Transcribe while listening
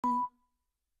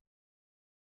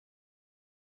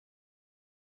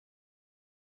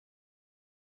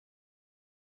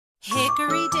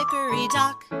Hickory dickory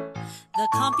dock, the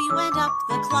compy went up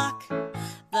the clock.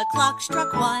 The clock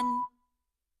struck 1.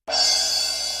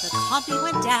 The compy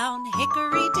went down,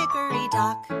 hickory dickory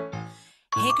dock.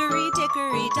 Hickory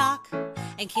dickory dock,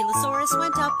 Ankylosaurus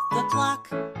went up the clock.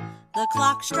 The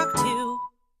clock struck 2.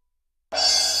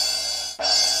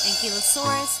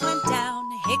 Ankylosaurus went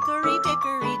down, hickory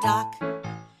dickory dock.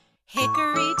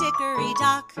 Hickory dickory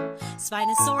dock,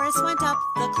 Spinosaurus went up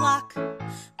the clock.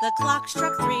 The clock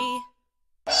struck 3.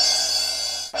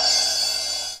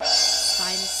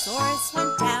 Spinosaurus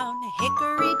went down,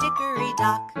 hickory dickory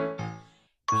dock.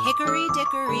 Hickory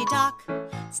dickory dock,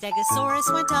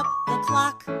 Stegosaurus went up the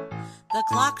clock. The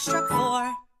clock struck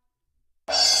 4.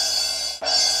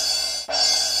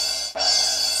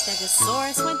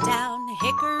 Stegosaurus went down,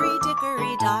 hickory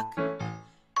dickory dock.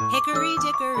 Hickory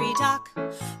dickory dock,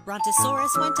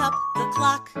 Brontosaurus went up the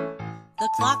clock. The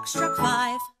clock struck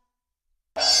 5.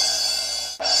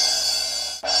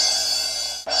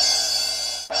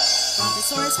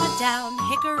 Brontosaurus went down,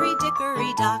 hickory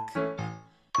dickory dock.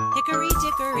 Hickory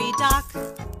dickory dock,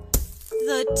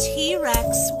 the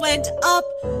T-Rex went up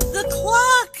the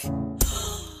clock.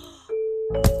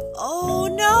 Oh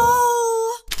no!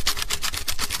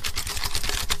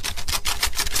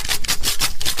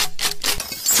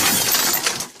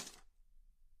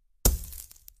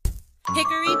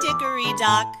 Hickory dickory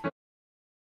dock.